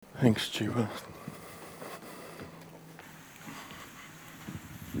Thanks, Stuart.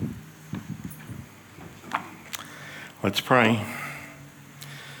 Let's pray.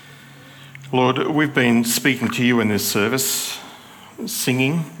 Lord, we've been speaking to you in this service,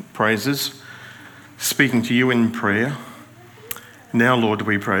 singing praises, speaking to you in prayer. Now, Lord,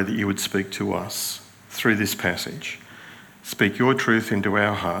 we pray that you would speak to us through this passage. Speak your truth into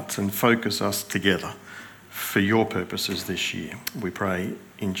our hearts and focus us together for your purposes this year. We pray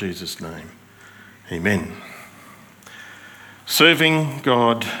in Jesus' name. Amen. Serving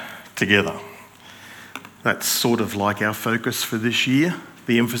God together. That's sort of like our focus for this year,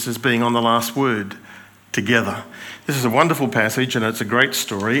 the emphasis being on the last word, together. This is a wonderful passage and it's a great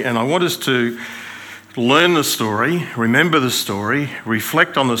story, and I want us to learn the story, remember the story,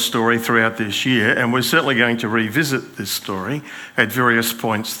 reflect on the story throughout this year, and we're certainly going to revisit this story at various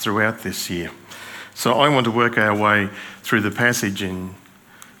points throughout this year. So I want to work our way through the passage in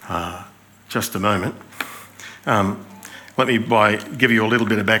just a moment. Let me give you a little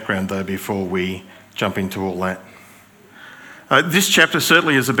bit of background though before we jump into all that. This chapter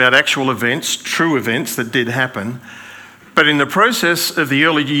certainly is about actual events, true events that did happen, but in the process of the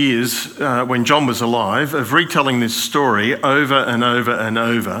early years when John was alive, of retelling this story over and over and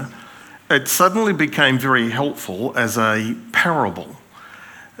over, it suddenly became very helpful as a parable.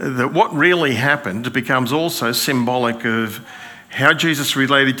 That what really happened becomes also symbolic of how Jesus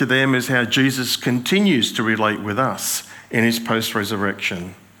related to them is how Jesus continues to relate with us in his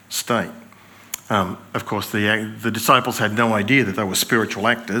post-resurrection state. Of course, the disciples had no idea that they were spiritual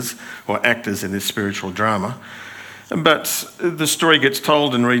actors or actors in this spiritual drama. But the story gets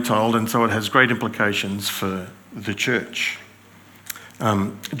told and retold, and so it has great implications for the church.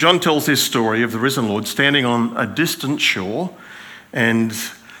 John tells this story of the risen Lord standing on a distant shore and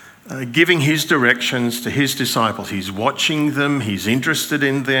giving his directions to his disciples. He's watching them, he's interested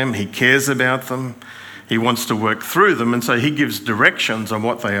in them, he cares about them, he wants to work through them, and so he gives directions on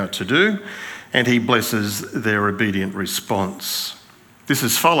what they are to do, and he blesses their obedient response. This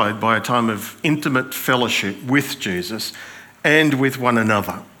is followed by a time of intimate fellowship with Jesus and with one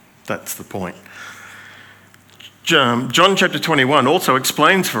another. That's the point. John chapter 21 also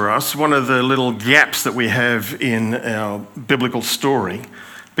explains for us one of the little gaps that we have in our biblical story,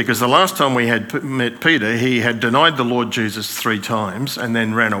 because the last time we had met Peter, he had denied the Lord Jesus 3 times and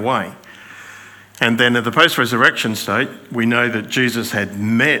then ran away. And then at the post-resurrection state, we know that Jesus had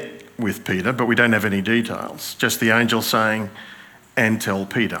met with Peter, but we don't have any details, just the angel saying, "And tell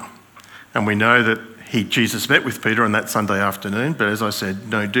Peter." And we know that Jesus met with Peter on that Sunday afternoon, but as I said,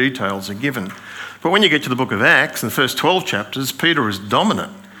 no details are given. But when you get to the book of Acts, in the first 12 chapters, Peter is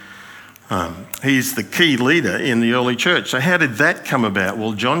dominant. He's the key leader in the early church. So how did that come about?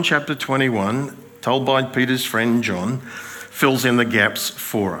 Well, John chapter 21, told by Peter's friend John, fills in the gaps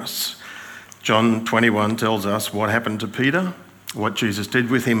for us. John 21 tells us what happened to Peter, what Jesus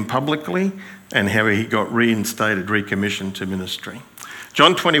did with him publicly, and how he got reinstated, recommissioned to ministry.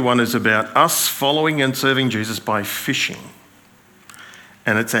 John 21 is about us following and serving Jesus by fishing.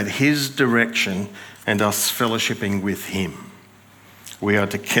 And it's at his direction and us fellowshipping with him. We are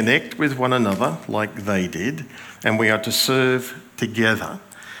to connect with one another like they did, and we are to serve together.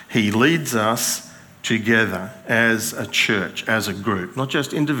 He leads us together as a church, as a group, not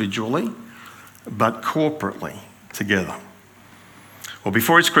just individually, but corporately together. Well,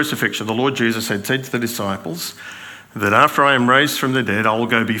 before his crucifixion, the Lord Jesus had said to the disciples that after I am raised from the dead, I will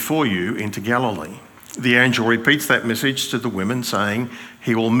go before you into Galilee. The angel repeats that message to the women, saying,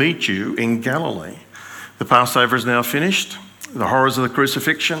 he will meet you in Galilee. The Passover is now finished. The horrors of the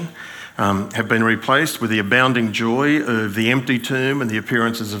crucifixion have been replaced with the abounding joy of the empty tomb and the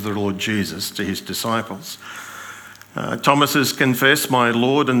appearances of the Lord Jesus to his disciples. Thomas has confessed, my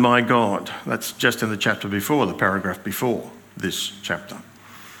Lord and my God. That's just in the chapter before, the paragraph before this chapter.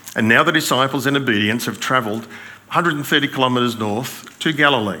 And now the disciples in obedience have travelled 130 kilometres north to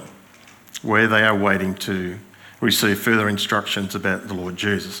Galilee, where they are waiting to receive further instructions about the Lord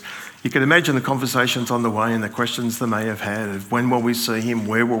Jesus. You can imagine the conversations on the way and the questions they may have had of when will we see him,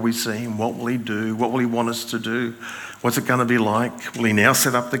 where will we see him, what will he do, what will he want us to do, what's it going to be like, will he now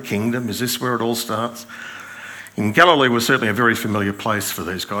set up the kingdom, is this where it all starts? And Galilee was certainly a very familiar place for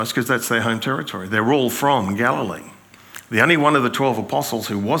these guys because that's their home territory. They're all from Galilee. The only one of the 12 apostles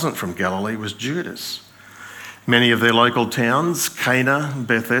who wasn't from Galilee was Judas. Many of their local towns, Cana,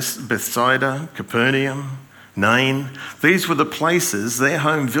 Bethsaida, Capernaum, Nain, these were the places, their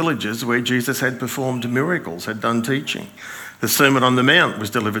home villages, where Jesus had performed miracles, had done teaching. The Sermon on the Mount was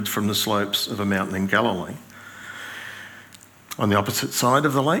delivered from the slopes of a mountain in Galilee. On the opposite side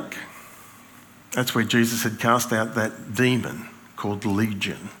of the lake, that's where Jesus had cast out that demon called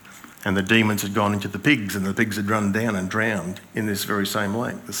Legion. And the demons had gone into the pigs, and the pigs had run down and drowned in this very same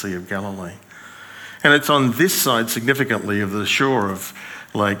lake, the Sea of Galilee. And it's on this side, significantly, of the shore of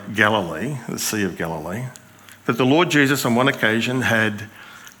Lake Galilee, the Sea of Galilee, that the Lord Jesus on one occasion had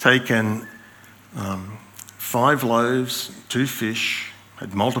taken 5 loaves, 2 fish,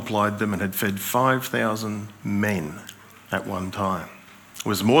 had multiplied them and had fed 5,000 men at one time. It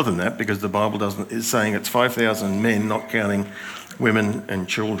was more than that because the Bible is saying it's 5,000 men, not counting women and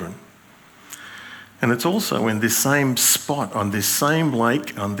children. And it's also in this same spot, on this same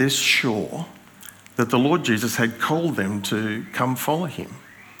lake, on this shore, that the Lord Jesus had called them to come follow him,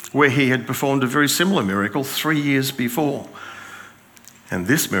 where he had performed a very similar miracle 3 years before. And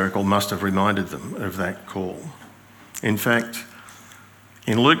this miracle must have reminded them of that call. In fact,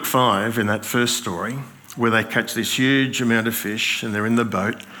 in Luke 5, in that first story, where they catch this huge amount of fish and they're in the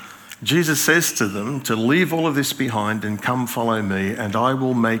boat, Jesus says to them to leave all of this behind and come follow me, and I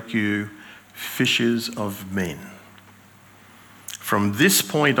will make you fishers of men. From this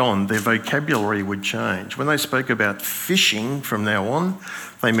point on, their vocabulary would change. When they spoke about fishing from now on,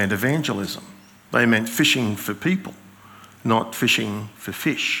 they meant evangelism. They meant fishing for people, not fishing for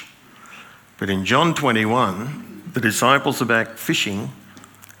fish. But in John 21, the disciples are back fishing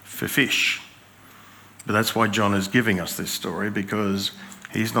for fish. But that's why John is giving us this story, because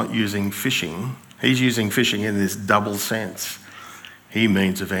he's not using fishing. He's using fishing in this double sense. He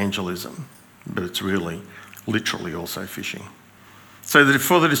means evangelism, but it's really, literally also fishing. So that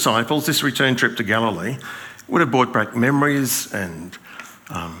for the disciples, this return trip to Galilee would have brought back memories and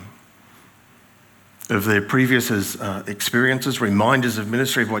of their previous experiences, reminders of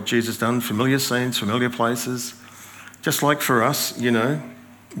ministry, of what Jesus done, familiar scenes, familiar places, just like for us,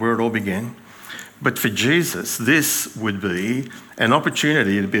 where it all began. But for Jesus, this would be an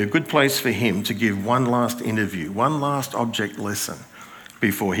opportunity, to be a good place for him to give one last interview, one last object lesson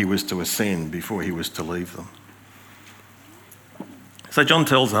before he was to ascend, before he was to leave them. So John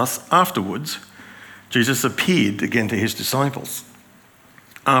tells us afterwards, Jesus appeared again to his disciples.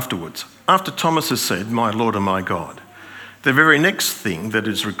 Afterwards, after Thomas has said, "My Lord and my God," the very next thing that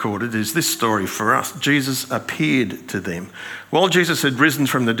is recorded is this story for us. Jesus appeared to them. While Jesus had risen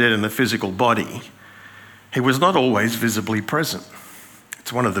from the dead in the physical body, he was not always visibly present.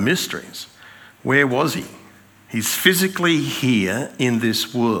 It's one of the mysteries. Where was he? He's physically here in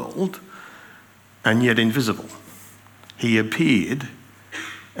this world and yet invisible. He appeared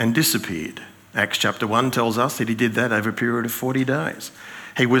and disappeared. Acts chapter 1 tells us that he did that over a period of 40 days.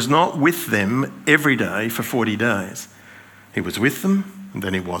 He was not with them every day for 40 days. He was with them, and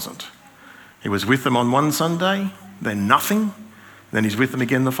then he wasn't. He was with them on one Sunday, then nothing. Then he's with them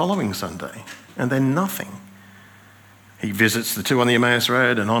again the following Sunday, and then nothing. He visits the 2 on the Emmaus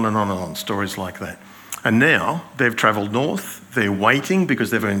Road, and on and on and on, stories like that. And now they've travelled north. They're waiting because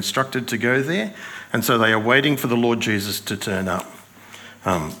they've been instructed to go there. And so they are waiting for the Lord Jesus to turn up.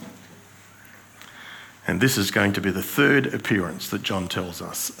 And this is going to be the third appearance that John tells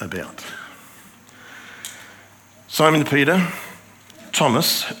us about. Simon Peter,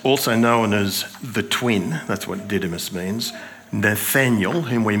 Thomas, also known as the twin, that's what Didymus means, Nathaniel,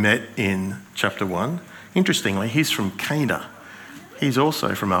 whom we met in chapter 1. Interestingly, he's from Cana. He's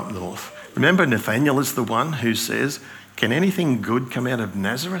also from up north. Remember, Nathaniel is the one who says, "Can anything good come out of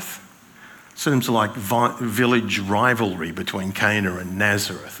Nazareth?" Seems like village rivalry between Cana and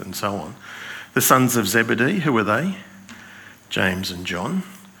Nazareth and so on. The sons of Zebedee, who were they? James and John.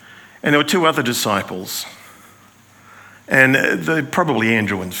 And there were 2 other disciples. And probably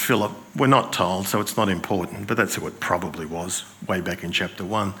Andrew and Philip. We're not told, so it's not important, but that's who it probably was way back in chapter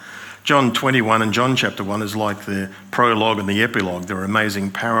 1. John 21 and John chapter 1 is like the prologue and the epilogue. There are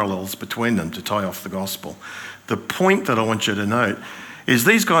amazing parallels between them to tie off the gospel. The point that I want you to note is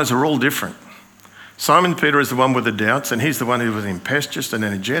these guys are all different. Simon Peter is the one with the doubts, and he's the one who was impetuous and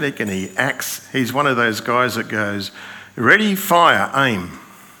energetic, and he acts. He's one of those guys that goes, "Ready, fire, aim."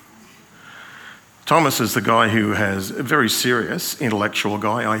 Thomas is the guy who has a very serious intellectual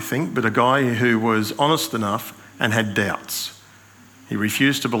guy, I think, but a guy who was honest enough and had doubts. He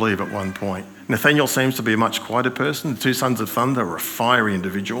refused to believe at one point. Nathaniel seems to be a much quieter person. The 2 sons of thunder were fiery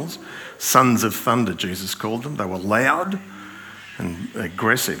individuals. Sons of thunder, Jesus called them. They were loud and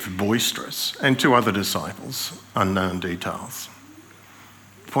aggressive, boisterous. And 2 other disciples, unknown details.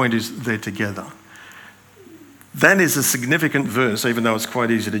 The point is, they're together. That is a significant verse, even though it's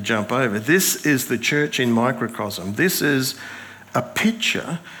quite easy to jump over. This is the church in microcosm. This is a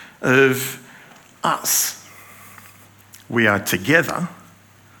picture of us. We are together.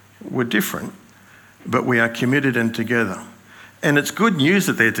 We're different, but we are committed and together. And it's good news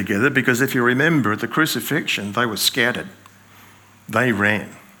that they're together, because if you remember at the crucifixion, they were scattered. They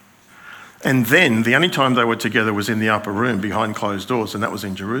ran. And then the only time they were together was in the upper room behind closed doors, and that was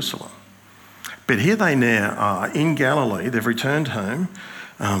in Jerusalem. But here they now are in Galilee. They've returned home,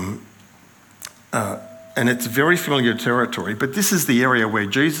 and it's very familiar territory, but this is the area where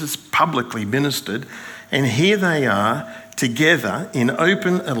Jesus publicly ministered, and here they are together in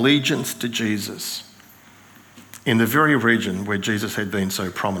open allegiance to Jesus in the very region where Jesus had been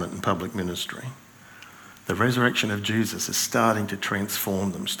so prominent in public ministry. The resurrection of Jesus is starting to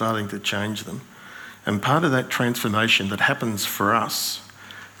transform them, starting to change them. And part of that transformation that happens for us,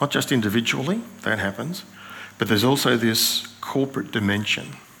 not just individually, that happens, but there's also this corporate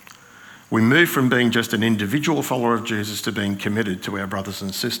dimension. We move from being just an individual follower of Jesus to being committed to our brothers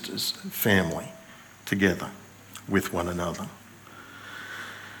and sisters, family, together with one another.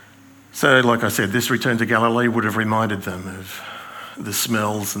 So, like I said, this return to Galilee would have reminded them of the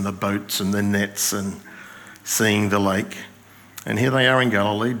smells and the boats and the nets and seeing the lake. And here they are in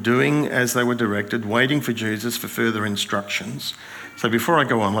Galilee, doing as they were directed, waiting for Jesus for further instructions. So before I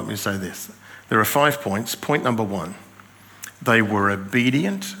go on, let me say this. There are 5 points. Point number 1, they were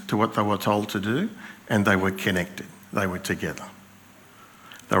obedient to what they were told to do, and they were connected. They were together.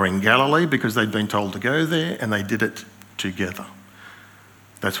 They were in Galilee because they'd been told to go there, and they did it together.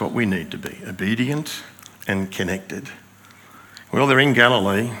 That's what we need to be, obedient and connected. Well, they're in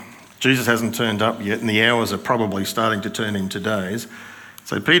Galilee. Jesus hasn't turned up yet, and the hours are probably starting to turn into days.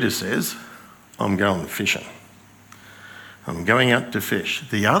 So Peter says, I'm going fishing. I'm going out to fish.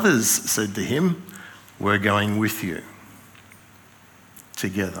 The others said to him, we're going with you.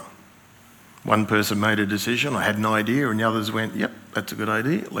 Together. One person made a decision, I had an idea, and the others went, yep, that's a good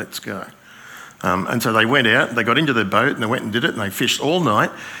idea, let's go. And so they went out, they got into their boat, and they went and did it, and they fished all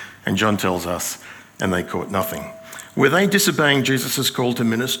night, and John tells us, and they caught nothing. Were they disobeying Jesus' call to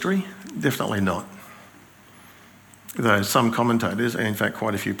ministry? Definitely not. Though some commentators, and in fact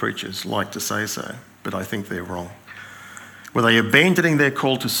quite a few preachers, like to say so, but I think they're wrong. Were they abandoning their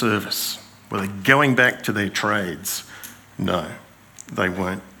call to service? Were they going back to their trades? No, they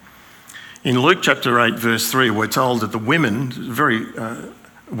weren't. In Luke chapter 8, verse 3, we're told that the women, very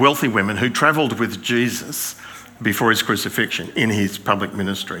wealthy women who travelled with Jesus before his crucifixion in his public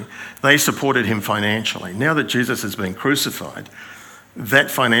ministry, they supported him financially. Now that Jesus has been crucified,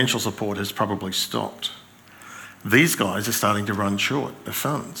 that financial support has probably stopped. These guys are starting to run short of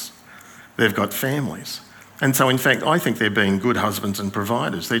funds. They've got families. And so, in fact, I think they're being good husbands and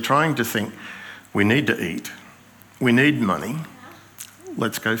providers. They're trying to think, we need to eat, we need money,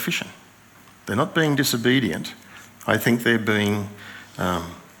 let's go fishing. They're not being disobedient. I think they're being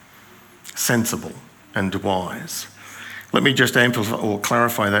sensible and wise. Let me just amplify or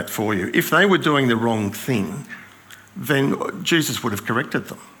clarify that for you. If they were doing the wrong thing, then Jesus would have corrected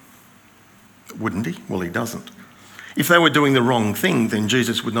them, wouldn't he? Well, he doesn't. If they were doing the wrong thing, then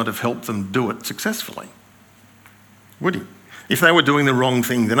Jesus would not have helped them do it successfully, would he? If they were doing the wrong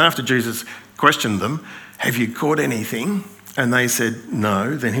thing, then after Jesus questioned them, have you caught anything? And they said,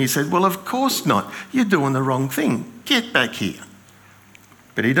 no. Then he said, well, of course not. You're doing the wrong thing. Get back here.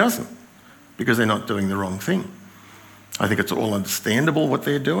 But he doesn't, because they're not doing the wrong thing. I think it's all understandable what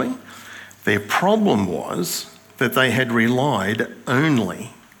they're doing. Their problem was that they had relied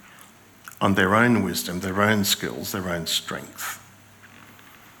only on their own wisdom, their own skills, their own strength.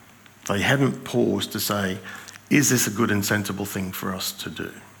 They hadn't paused to say, is this a good and sensible thing for us to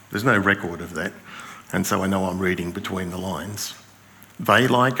do? There's no record of that. And so I know I'm reading between the lines. They,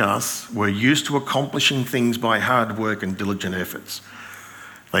 like us, were used to accomplishing things by hard work and diligent efforts.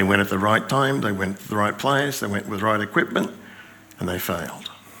 They went at the right time, they went to the right place, they went with the right equipment, and they failed.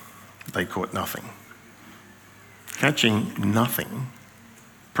 They caught nothing. Catching nothing,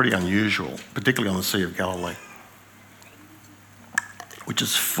 pretty unusual, particularly on the Sea of Galilee, which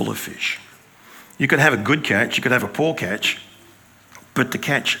is full of fish. You could have a good catch, you could have a poor catch, but to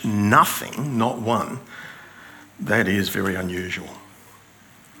catch nothing, not one, that is very unusual.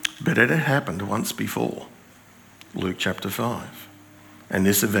 But it had happened once before, Luke chapter 5. And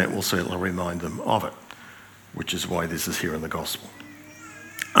this event will certainly remind them of it, which is why this is here in the gospel.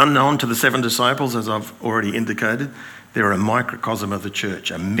 Unknown to the 7 disciples, as I've already indicated, they're a microcosm of the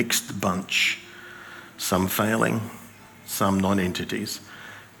church, a mixed bunch. Some failing, some non-entities,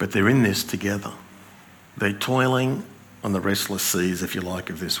 but they're in this together. They're toiling on the restless seas, if you like,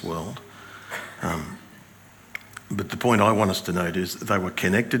 of this world. But the point I want us to note is they were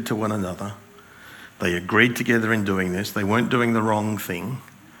connected to one another. They agreed together in doing this. They weren't doing the wrong thing.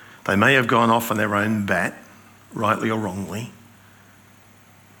 They may have gone off on their own bat, rightly or wrongly,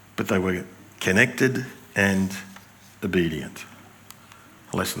 but they were connected and obedient.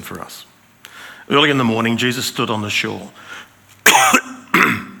 A lesson for us. Early in the morning, Jesus stood on the shore.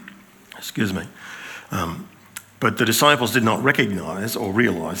 Excuse me. But the disciples did not recognize or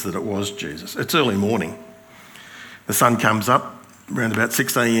realize that it was Jesus. It's early morning. The sun comes up around about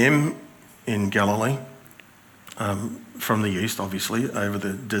 6 a.m. in Galilee, from the east, obviously, over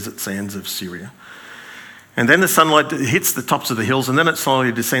the desert sands of Syria. And then the sunlight hits the tops of the hills, and then it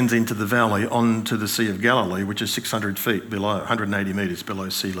slowly descends into the valley onto the Sea of Galilee, which is 600 feet below, 180 metres below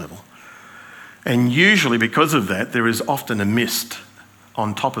sea level. And usually because of that, there is often a mist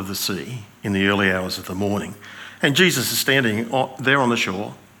on top of the sea in the early hours of the morning. And Jesus is standing there on the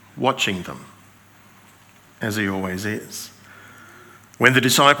shore, watching them, as he always is. When the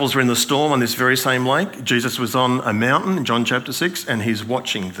disciples were in the storm on this very same lake, Jesus was on a mountain in John chapter 6, and he's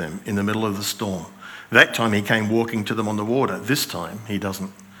watching them in the middle of the storm. That time he came walking to them on the water. This time he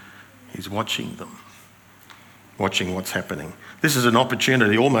doesn't. He's watching them, watching what's happening. This is an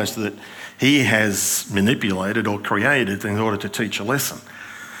opportunity almost that he has manipulated or created in order to teach a lesson.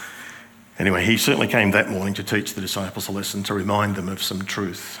 Anyway, he certainly came that morning to teach the disciples a lesson, to remind them of some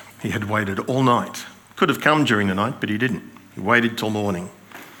truth. He had waited all night. Could have come during the night, but he didn't. He waited till morning.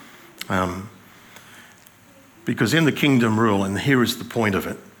 Because in the kingdom rule, and here is the point of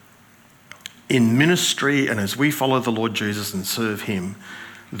it, in ministry and as we follow the Lord Jesus and serve him,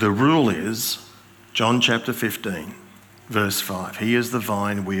 the rule is, John chapter 15, verse 5, he is the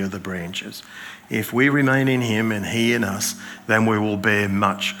vine, we are the branches. If we remain in him and he in us, then we will bear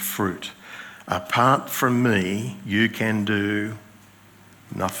much fruit. Apart from me, you can do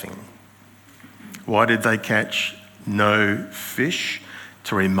nothing. Why did they catch no fish?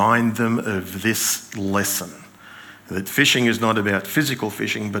 To remind them of this lesson. That fishing is not about physical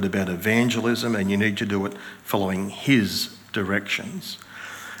fishing, but about evangelism, and you need to do it following his directions.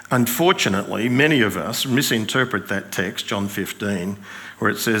 Unfortunately, many of us misinterpret that text, John 15, where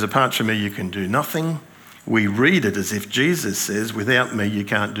it says, apart from me, you can do nothing. We read it as if Jesus says, without me, you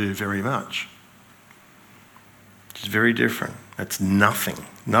can't do very much. It's very different. That's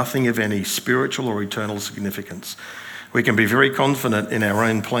nothing of any spiritual or eternal significance. We can be very confident in our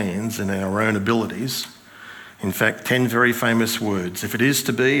own plans and our own abilities. In fact, 10 very famous words. If it is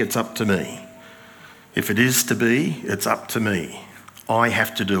to be, it's up to me. If it is to be, it's up to me. I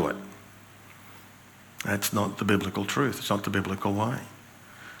have to do it. That's not the biblical truth. It's not the biblical way.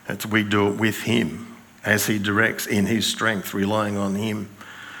 We do it with him, as he directs, in his strength, relying on him.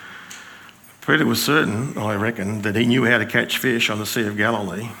 Peter was certain, I reckon, that he knew how to catch fish on the Sea of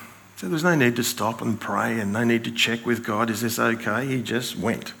Galilee. So there's no need to stop and pray and no need to check with God, is this okay? He just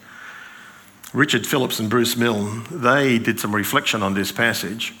went. Richard Phillips and Bruce Milne, they did some reflection on this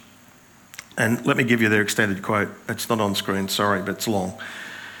passage. And let me give you their extended quote. It's not on screen, sorry, but it's long.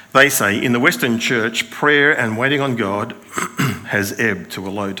 They say, in the Western church, prayer and waiting on God has ebbed to a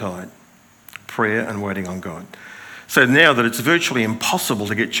low tide. Prayer and waiting on God. So now that it's virtually impossible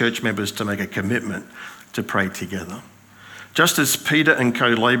to get church members to make a commitment to pray together. Just as Peter and co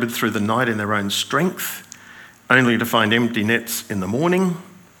laboured through the night in their own strength, only to find empty nets in the morning,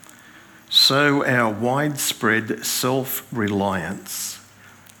 so our widespread self-reliance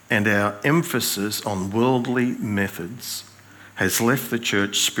and our emphasis on worldly methods has left the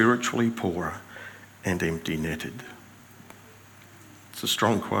church spiritually poor and empty-netted. It's a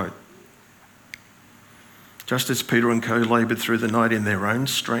strong quote. Just as Peter and co laboured through the night in their own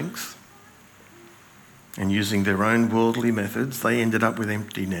strength and using their own worldly methods, they ended up with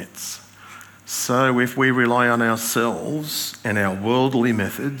empty nets. So if we rely on ourselves and our worldly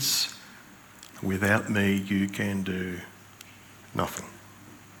methods, without me, you can do nothing.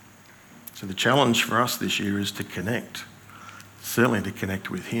 So the challenge for us this year is to connect, certainly to connect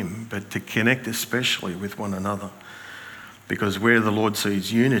with him, but to connect especially with one another. Because where the Lord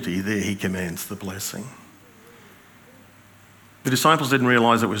sees unity, there he commands the blessing. The disciples didn't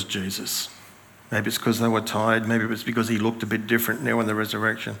realise it was Jesus. Maybe it's because they were tired. Maybe it's because he looked a bit different now in the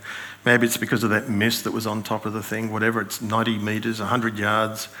resurrection. Maybe it's because of that mist that was on top of the thing. Whatever, it's 90 metres, 100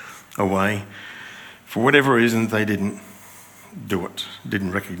 yards away. For whatever reason, they didn't do it,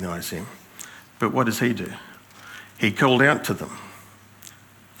 didn't recognise him. But what does he do? He called out to them,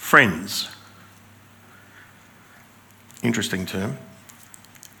 friends. Interesting term.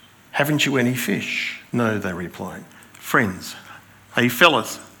 Haven't you any fish? No, they replied. Friends. Hey,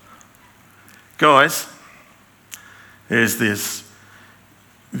 fellas. Guys, there's this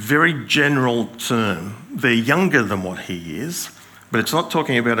very general term. They're younger than what he is, but it's not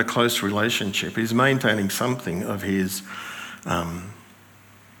talking about a close relationship. He's maintaining something of his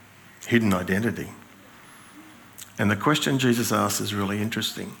hidden identity. And the question Jesus asks is really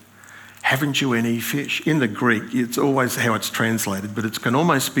interesting. Haven't you any fish? In the Greek, it's always how it's translated, but it can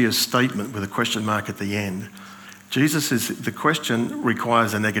almost be a statement with a question mark at the end. The question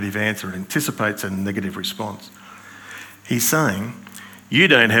requires a negative answer. It anticipates a negative response. He's saying, you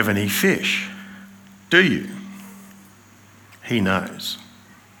don't have any fish, do you? He knows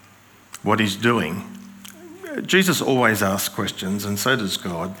what he's doing. Jesus always asks questions, and so does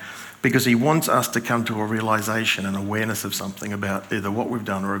God, because he wants us to come to a realization and awareness of something about either what we've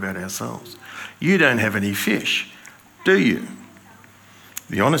done or about ourselves. You don't have any fish, do you?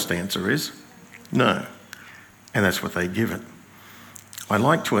 The honest answer is no. And that's what they give it. I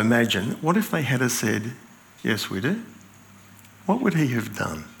like to imagine, what if they had said, yes, we do? What would he have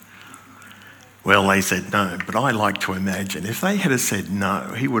done? Well, they said no, but I like to imagine if they had said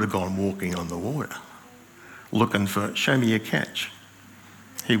no, he would have gone walking on the water, looking for, show me your catch.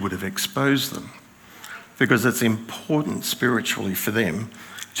 He would have exposed them, because it's important spiritually for them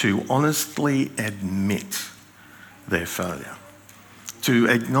to honestly admit their failure, to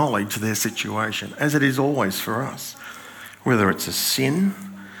acknowledge their situation, as it is always for us. Whether it's a sin,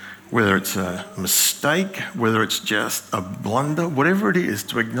 whether it's a mistake, whether it's just a blunder, whatever it is,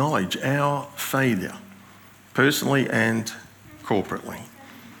 to acknowledge our failure, personally and corporately.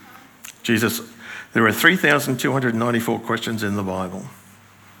 There are 3,294 questions in the Bible,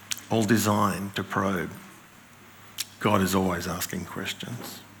 all designed to probe. God is always asking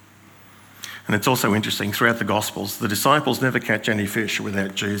questions. And it's also interesting, throughout the Gospels, the disciples never catch any fish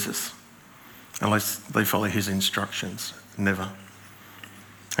without Jesus, unless they follow his instructions. Never.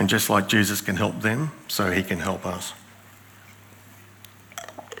 And just like Jesus can help them, so he can help us.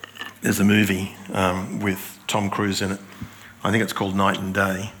 There's a movie with Tom Cruise in it. I think it's called Night and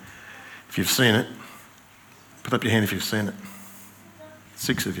Day. If you've seen it, put up your hand if you've seen it.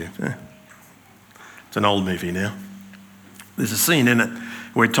 6 of you. Yeah. It's an old movie now. There's a scene in it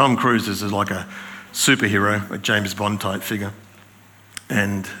where Tom Cruise is like a superhero, a James Bond type figure,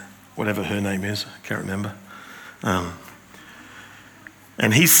 and whatever her name is, I can't remember.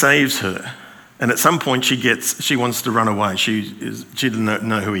 And he saves her. And at some point she wants to run away. She doesn't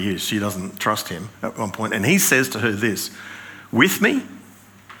know who he is. She doesn't trust him at one point. And he says to her this, with me,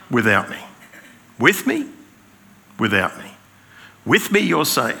 without me. With me, without me. With me, you're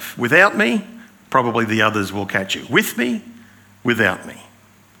safe. Without me, probably the others will catch you. With me, without me.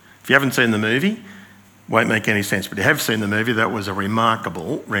 If you haven't seen the movie, it won't make any sense. But if you have seen the movie, that was a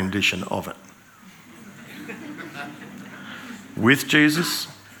remarkable rendition of it. With Jesus,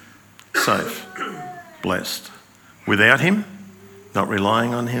 safe, blessed. Without him, not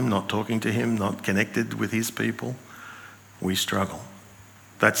relying on him, not talking to him, not connected with his people, we struggle.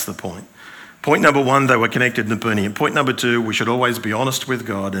 That's the point. Point number 1, they were connected in obedience. Point number 2, we should always be honest with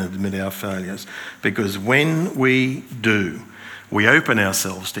God and admit our failures. Because when we do, we open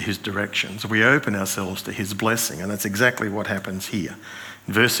ourselves to his directions. We open ourselves to his blessing. And that's exactly what happens here.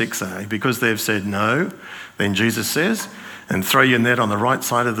 In verse 6a, because they've said no, then Jesus says, and throw your net on the right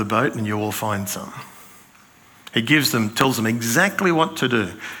side of the boat and you will find some. He tells them exactly what to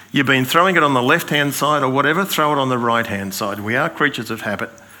do. You've been throwing it on the left-hand side or whatever, throw it on the right-hand side. We are creatures of habit.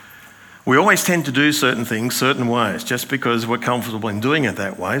 We always tend to do certain things certain ways just because we're comfortable in doing it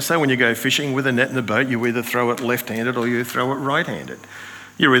that way. So when you go fishing with a net in a boat, you either throw it left-handed or you throw it right-handed.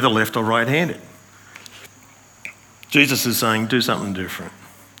 You're either left or right-handed. Jesus is saying, do something different.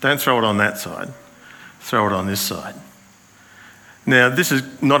 Don't throw it on that side. Throw it on this side. Now, this is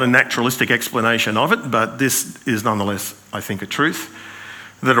not a naturalistic explanation of it, but this is nonetheless, I think, a truth,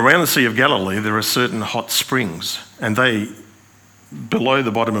 that around the Sea of Galilee there are certain hot springs, and they, below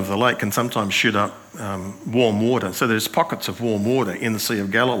the bottom of the lake, can sometimes shoot up warm water. So there's pockets of warm water in the Sea of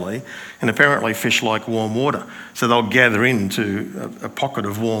Galilee, and apparently fish like warm water. So they'll gather into a pocket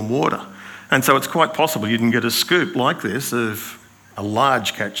of warm water. And so it's quite possible you can get a scoop like this of a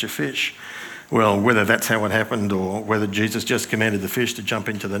large catch of fish. Well, whether that's how it happened or whether Jesus just commanded the fish to jump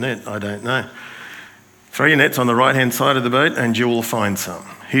into the net, I don't know. Throw your nets on the right-hand side of the boat and you will find some.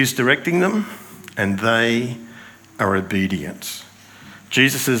 He's directing them and they are obedient.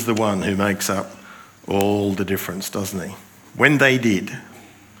 Jesus is the one who makes up all the difference, doesn't he? When they did,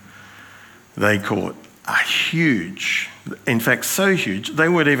 they caught a huge, in fact so huge, they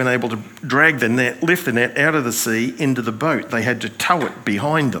weren't even able to drag the net, lift the net out of the sea into the boat. They had to tow it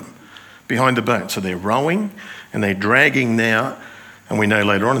behind them. Behind the boat. So they're rowing and they're dragging now, and we know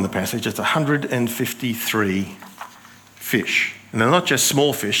later on in the passage it's 153 fish. And they're not just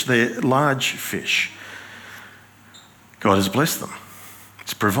small fish, they're large fish. God has blessed them.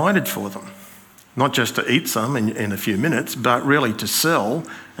 It's provided for them. Not just to eat some in a few minutes, but really to sell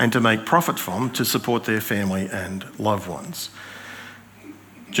and to make profit from, to support their family and loved ones.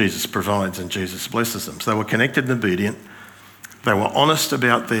 Jesus provides and Jesus blesses them. So they were connected and obedient. They were honest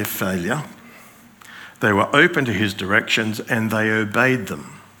about their failure. They were open to his directions and they obeyed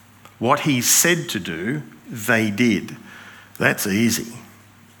them. What he said to do, they did. That's easy.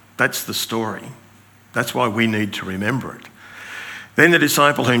 That's the story. That's why we need to remember it. Then the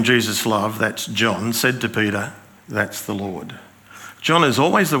disciple whom Jesus loved, that's John, said to Peter, "That's the Lord." John is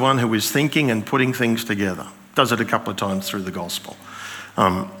always the one who is thinking and putting things together. Does it a couple of times through the gospel.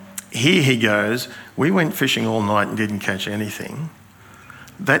 Here he goes, "We went fishing all night and didn't catch anything.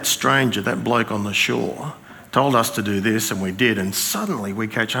 That stranger, that bloke on the shore, told us to do this and we did, and suddenly we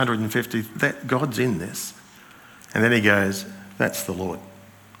catch 150. That God's in this." And then he goes, "That's the Lord."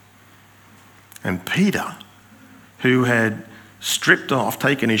 And Peter, who had stripped off,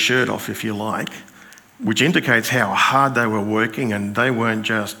 taken his shirt off, if you like, which indicates how hard they were working, and they weren't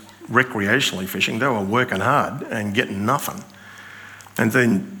just recreationally fishing, they were working hard and getting nothing. And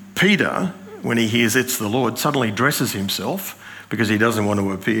then Peter, when he hears it's the Lord, suddenly dresses himself because he doesn't want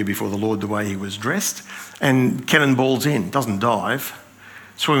to appear before the Lord the way he was dressed, and cannonballs in, doesn't dive.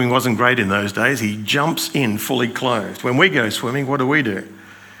 Swimming wasn't great in those days. He jumps in fully clothed. When we go swimming, what do?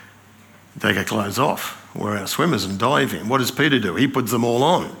 Take our clothes off. We're our swimmers and dive in. What does Peter do? He puts them all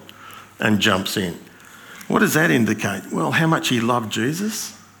on and jumps in. What does that indicate? Well, how much he loved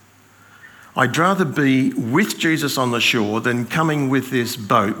Jesus. I'd rather be with Jesus on the shore than coming with this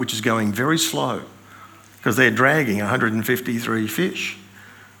boat, which is going very slow because they're dragging 153 fish.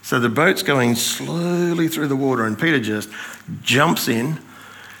 So the boat's going slowly through the water and Peter just jumps in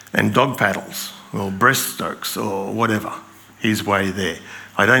and dog paddles or breaststrokes or whatever his way there.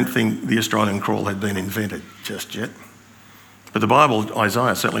 I don't think the Australian crawl had been invented just yet. But the Bible,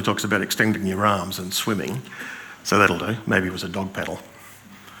 Isaiah certainly talks about extending your arms and swimming. So that'll do. Maybe it was a dog paddle.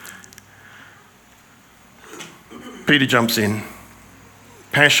 Peter jumps in,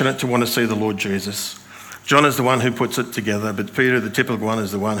 passionate to want to see the Lord Jesus. John is the one who puts it together, but Peter, the typical one,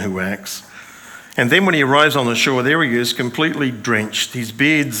 is the one who acts. And then when he arrives on the shore, there he is, completely drenched. His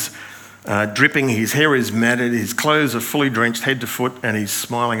beard's dripping, his hair is matted, his clothes are fully drenched head to foot, and he's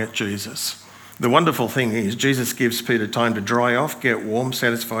smiling at Jesus. The wonderful thing is Jesus gives Peter time to dry off, get warm,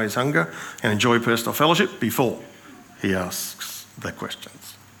 satisfy his hunger, and enjoy personal fellowship before he asks the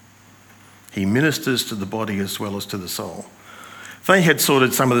questions. He ministers to the body as well as to the soul. They had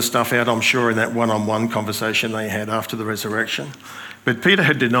sorted some of the stuff out, I'm sure, in that one-on-one conversation they had after the resurrection. But Peter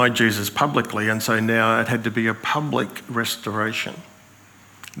had denied Jesus publicly, and so now it had to be a public restoration.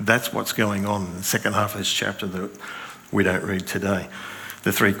 That's what's going on in the second half of this chapter that we don't read today.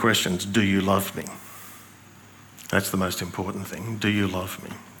 The three questions: do you love me? That's the most important thing. Do you love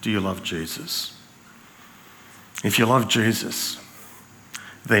me? Do you love Jesus? If you love Jesus,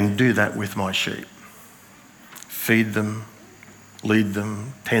 then do that with my sheep. Feed them, lead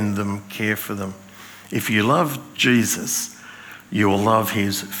them, tend them, care for them. If you love Jesus, you will love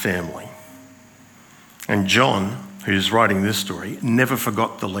his family. And John, who's writing this story, never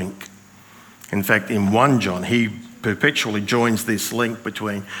forgot the link. In fact, in 1 John, he perpetually joins this link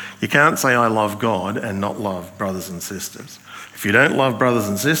between, you can't say I love God and not love brothers and sisters. If you don't love brothers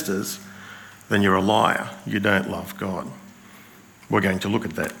and sisters, then you're a liar. You don't love God. We're going to look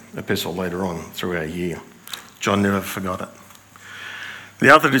at that epistle later on through our year. John never forgot it.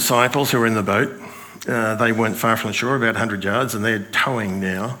 The other disciples who were in the boat, they weren't far from the shore, about 100 yards, and they're towing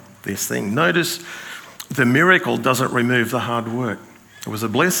now this thing. Notice the miracle doesn't remove the hard work. It was a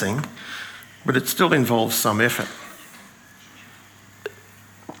blessing, but it still involves some effort.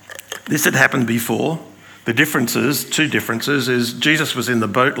 This had happened before. The differences, two differences, is Jesus was in the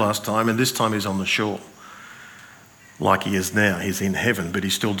boat last time, and this time he's on the shore. Like he is now. He's in heaven, but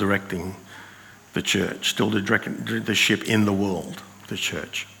he's still directing the church, still directing the ship in the world, the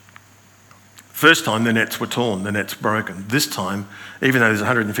church. First time the nets were torn, the nets broken. This time, even though there's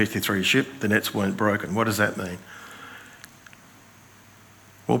 153 ships, the nets weren't broken. What does that mean?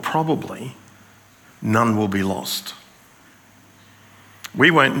 Well, probably none will be lost. We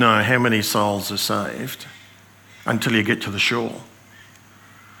won't know how many souls are saved until you get to the shore.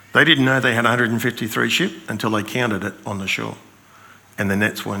 They didn't know they had 153 ships until they counted it on the shore, and the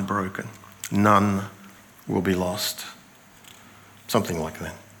nets weren't broken. None will be lost. Something like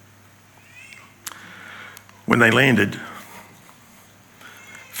that. When they landed,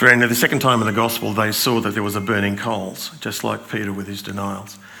 for the second time in the gospel, they saw that there was a burning coals, just like Peter with his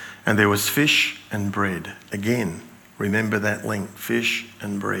denials. And there was fish and bread. Again, remember that link, fish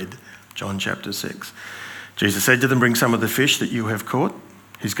and bread, John chapter 6. Jesus said to them, bring some of the fish that you have caught.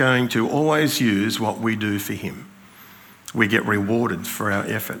 He's going to always use what we do for him. We get rewarded for our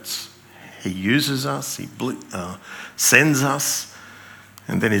efforts. He uses us, he sends us,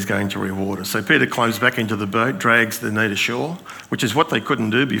 and then he's going to reward us. So Peter climbs back into the boat, drags the net ashore, which is what they couldn't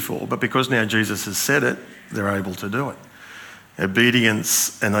do before, but because now Jesus has said it, they're able to do it.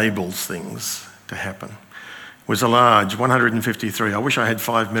 Obedience enables things to happen. It was a large 153. I wish I had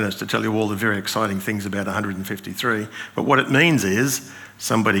 5 minutes to tell you all the very exciting things about 153, but what it means is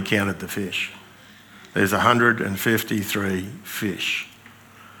somebody counted the fish. There's 153 fish.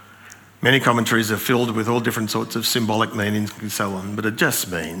 Many commentaries are filled with all different sorts of symbolic meanings and so on, but it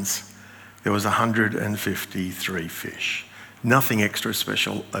just means there was 153 fish. Nothing extra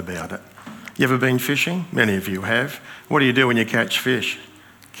special about it. You ever been fishing? Many of you have. What do you do when you catch fish?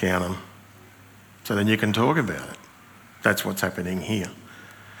 Count them. So then you can talk about it. That's what's happening here.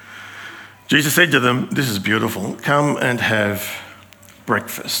 Jesus said to them, this is beautiful, come and have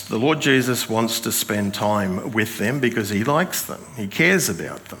breakfast. The Lord Jesus wants to spend time with them because he likes them. He cares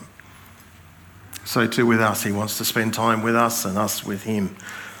about them. So too with us, he wants to spend time with us and us with him.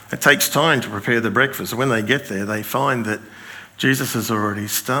 It takes time to prepare the breakfast. When they get there, they find that Jesus has already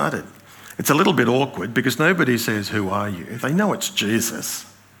started. It's a little bit awkward because nobody says, who are you? They know it's Jesus.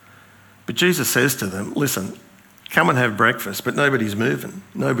 But Jesus says to them, listen, come and have breakfast, but nobody's moving,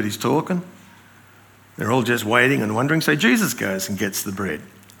 nobody's talking. They're all just waiting and wondering. So Jesus goes and gets the bread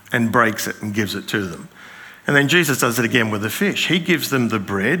and breaks it and gives it to them. And then Jesus does it again with the fish. He gives them the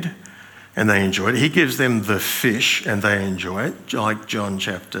bread and they enjoy it. He gives them the fish and they enjoy it, like John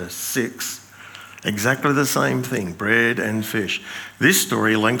chapter 6. Exactly the same thing, bread and fish. This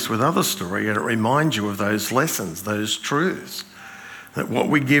story links with other story and it reminds you of those lessons, those truths, that what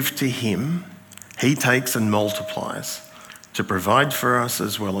we give to him, he takes and multiplies to provide for us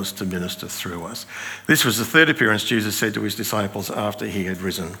as well as to minister through us. This was the third appearance Jesus said to his disciples after he had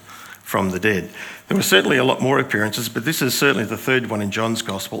risen from the dead. There were certainly a lot more appearances, but this is certainly the third one in John's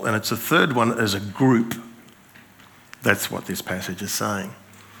Gospel, and it's the third one as a group. That's what this passage is saying.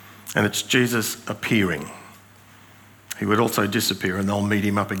 And it's Jesus appearing. He would also disappear and they'll meet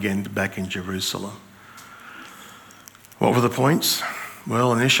him up again back in Jerusalem. What were the points?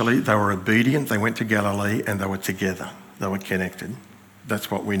 Well, initially they were obedient, they went to Galilee and they were together. They were connected. That's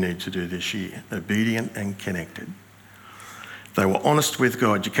what we need to do this year, obedient and connected. They were honest with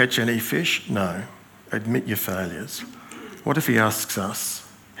God. Did you catch any fish? No. Admit your failures. What if he asks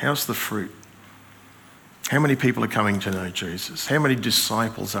us, how's the fruit? How many people are coming to know Jesus? How many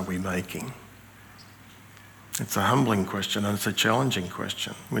disciples are we making? It's a humbling question and it's a challenging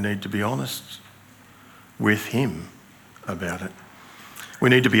question. We need to be honest with him about it. We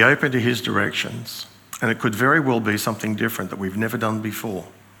need to be open to his directions, and it could very well be something different that we've never done before.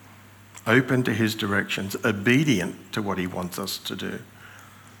 Open to his directions, obedient to what he wants us to do.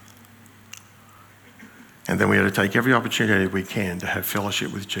 And then we ought to take every opportunity we can to have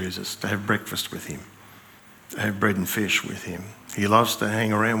fellowship with Jesus, to have breakfast with him, to have bread and fish with him. He loves to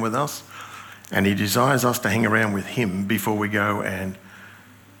hang around with us, and he desires us to hang around with him before we go and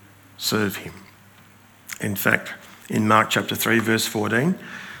serve him. In fact, in Mark chapter 3, verse 14,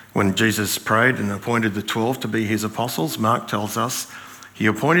 when Jesus prayed and appointed the 12 to be his apostles, Mark tells us he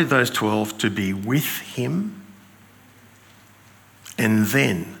appointed those 12 to be with him and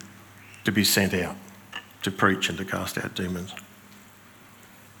then to be sent out to preach and to cast out demons.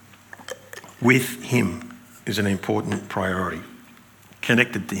 With him is an important priority.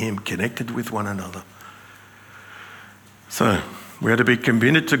 Connected to him, connected with one another. So we are to be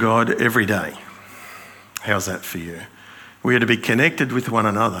committed to God every day. How's that for you? We are to be connected with one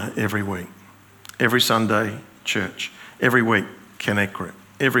another every week. Every Sunday, church. Every week, connect group.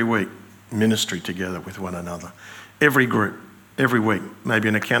 Every week, ministry together with one another. Every group, every week, maybe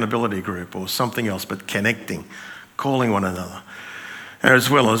an accountability group or something else, but connecting, calling one another. As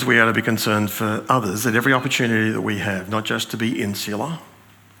well as we are to be concerned for others at every opportunity that we have, not just to be insular,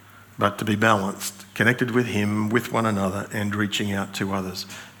 but to be balanced, connected with him, with one another, and reaching out to others,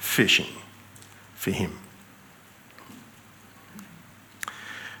 fishing for him.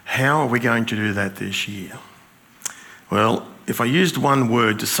 How are we going to do that this year? Well, if I used one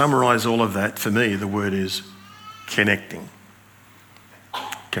word to summarise all of that, for me, the word is connecting.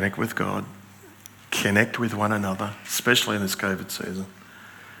 Connect with God, connect with one another, especially in this COVID season,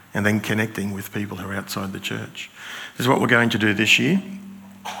 and then connecting with people who are outside the church. This is what we're going to do this year.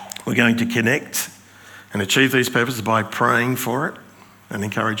 We're going to connect and achieve these purposes by praying for it and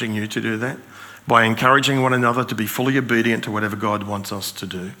encouraging you to do that, by encouraging one another to be fully obedient to whatever God wants us to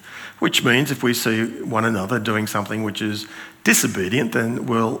do, which means if we see one another doing something which is disobedient, then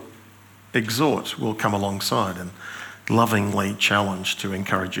we'll exhort, we'll come alongside and lovingly challenge to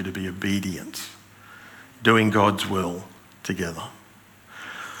encourage you to be obedient, doing God's will together.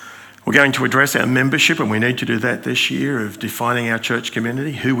 We're going to address our membership, and we need to do that this year, of defining our church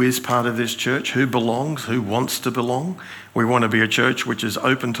community. Who is part of this church? Who belongs? Who wants to belong? We want to be a church which is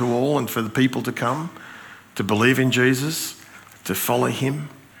open to all and for the people to come, to believe in Jesus, to follow him,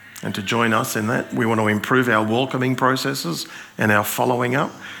 and to join us in that. We want to improve our welcoming processes and our following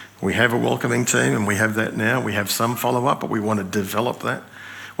up. We have a welcoming team, and we have that now. We have some follow-up, but we want to develop that.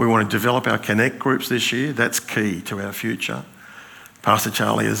 We want to develop our Connect groups this year. That's key to our future. Pastor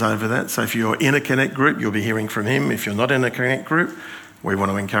Charlie is over that. So if you're in a Connect group, you'll be hearing from him. If you're not in a Connect group, we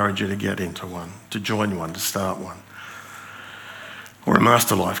want to encourage you to get into one, to join one, to start one. Or a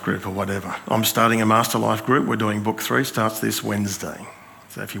Master Life group or whatever. I'm starting a Master Life group. We're doing book 3, starts this Wednesday.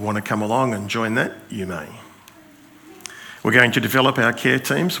 So if you want to come along and join that, you may. We're going to develop our care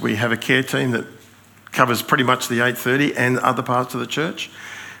teams. We have a care team that covers pretty much the 8:30 and other parts of the church.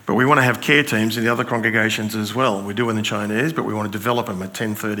 But we want to have care teams in the other congregations as well. We do in the Chinese, but we want to develop them at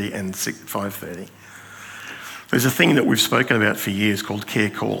 10:30 and 5:30. There's a thing that we've spoken about for years called care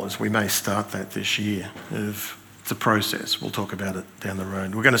callers. We may start that this year. It's a process. We'll talk about it down the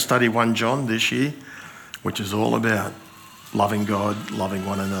road. We're going to study 1 John this year, which is all about loving God, loving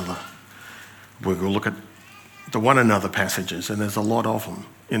one another. We'll look at the one another passages, and there's a lot of them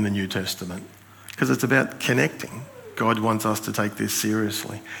in the New Testament, because it's about connecting. God wants us to take this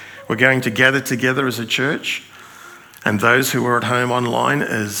seriously. We're going to gather together as a church, and those who are at home online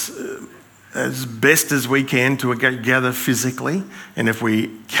as best as we can to gather physically, and if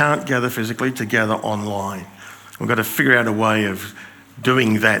we can't gather physically, to gather online. We've got to figure out a way of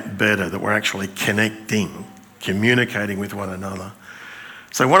doing that better, that we're actually connecting, communicating with one another.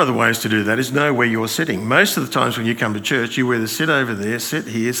 So one of the ways to do that is know where you're sitting. Most of the times when you come to church, you either sit over there, sit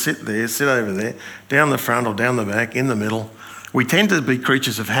here, sit there, sit over there, down the front or down the back, in the middle. We tend to be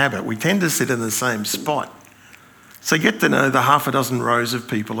creatures of habit. We tend to sit in the same spot. So get to know the half a dozen rows of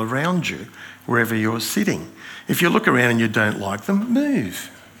people around you, wherever you're sitting. If you look around and you don't like them, move.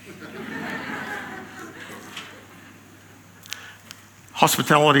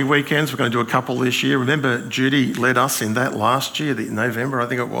 Hospitality weekends, we're going to do a couple this year. Remember, Judy led us in that last year, November, I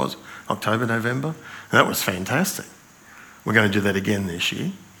think it was, October, November. That was fantastic. We're going to do that again this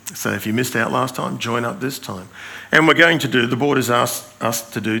year. So if you missed out last time, join up this time. And we're going to do, the board has asked us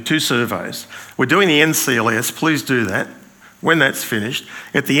to do 2 surveys. We're doing the NCLS, please do that. When that's finished,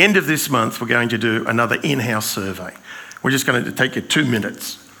 at the end of this month, we're going to do another in-house survey. We're just going to take you 2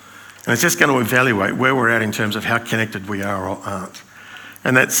 minutes. And it's just going to evaluate where we're at in terms of how connected we are or aren't.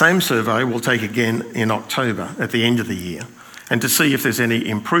 And that same survey we'll take again in October at the end of the year, and to see if there's any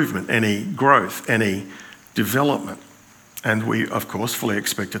improvement, any growth, any development. And we, of course, fully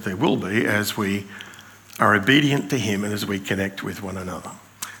expect that there will be as we are obedient to him and as we connect with one another.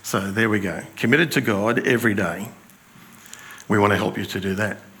 So there we go. Committed to God every day. We want to help you to do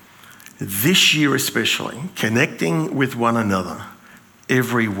that. This year especially, connecting with one another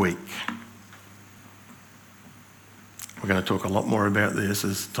every week. We're going to talk a lot more about this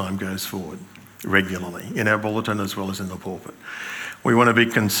as time goes forward, regularly, in our bulletin as well as in the pulpit. We want to be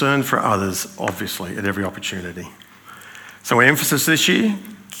concerned for others, obviously, at every opportunity. So our emphasis this year,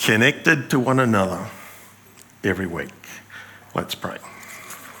 connected to one another every week. Let's pray.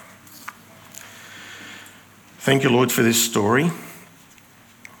 Thank you, Lord, for this story.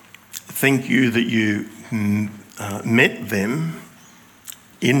 Thank you that you met them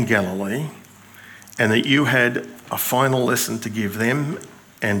in Galilee and that you had a final lesson to give them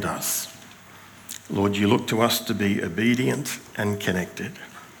and us. Lord, you look to us to be obedient and connected,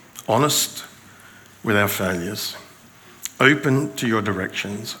 honest with our failures, open to your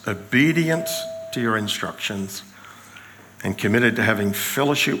directions, obedient to your instructions, and committed to having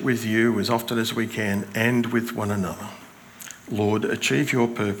fellowship with you as often as we can and with one another. Lord, achieve your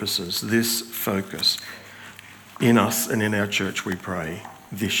purposes, this focus in us and in our church, we pray,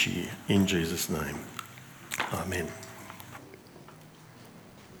 this year, in Jesus' name. Amen.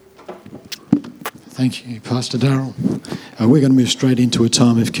 Thank you, Pastor Darrell. We're going to move straight into a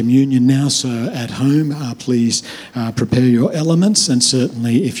time of communion now, so at home, please prepare your elements, and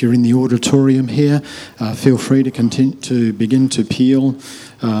certainly if you're in the auditorium here, feel free to begin to peel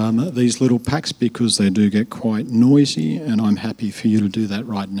these little packs because they do get quite noisy, and I'm happy for you to do that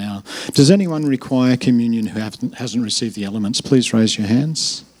right now. Does anyone require communion who hasn't received the elements? Please raise your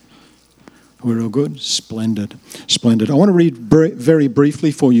hands. We're all good? Splendid. Splendid. I want to read very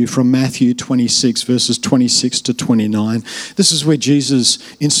briefly for you from Matthew 26, verses 26 to 29. This is where Jesus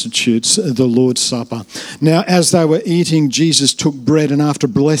institutes the Lord's Supper. Now, as they were eating, Jesus took bread, and after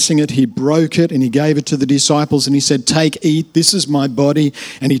blessing it, he broke it, and he gave it to the disciples, and he said, "Take, eat, this is my body."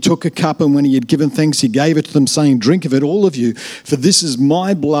 And he took a cup, and when he had given thanks, he gave it to them, saying, "Drink of it, all of you, for this is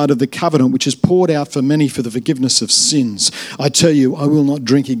my blood of the covenant, which is poured out for many for the forgiveness of sins. I tell you, I will not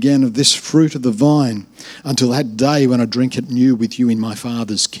drink again of this fruit of the vine until that day when I drink it new with you in my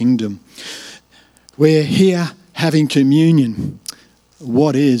Father's kingdom." We're here having communion.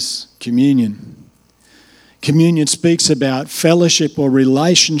 What is communion? Communion speaks about fellowship or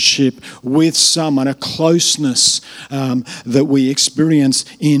relationship with someone, a closeness that we experience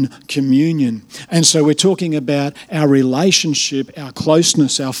in communion. And so we're talking about our relationship, our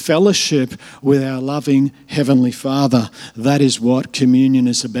closeness, our fellowship with our loving Heavenly Father. That is what communion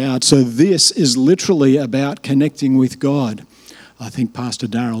is about. So this is literally about connecting with God. I think Pastor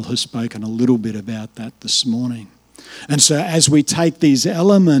Darrell has spoken a little bit about that this morning. And so as we take these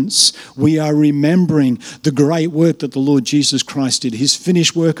elements, we are remembering the great work that the Lord Jesus Christ did, his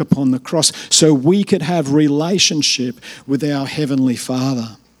finished work upon the cross, so we could have relationship with our Heavenly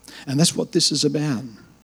Father. And that's what this is about.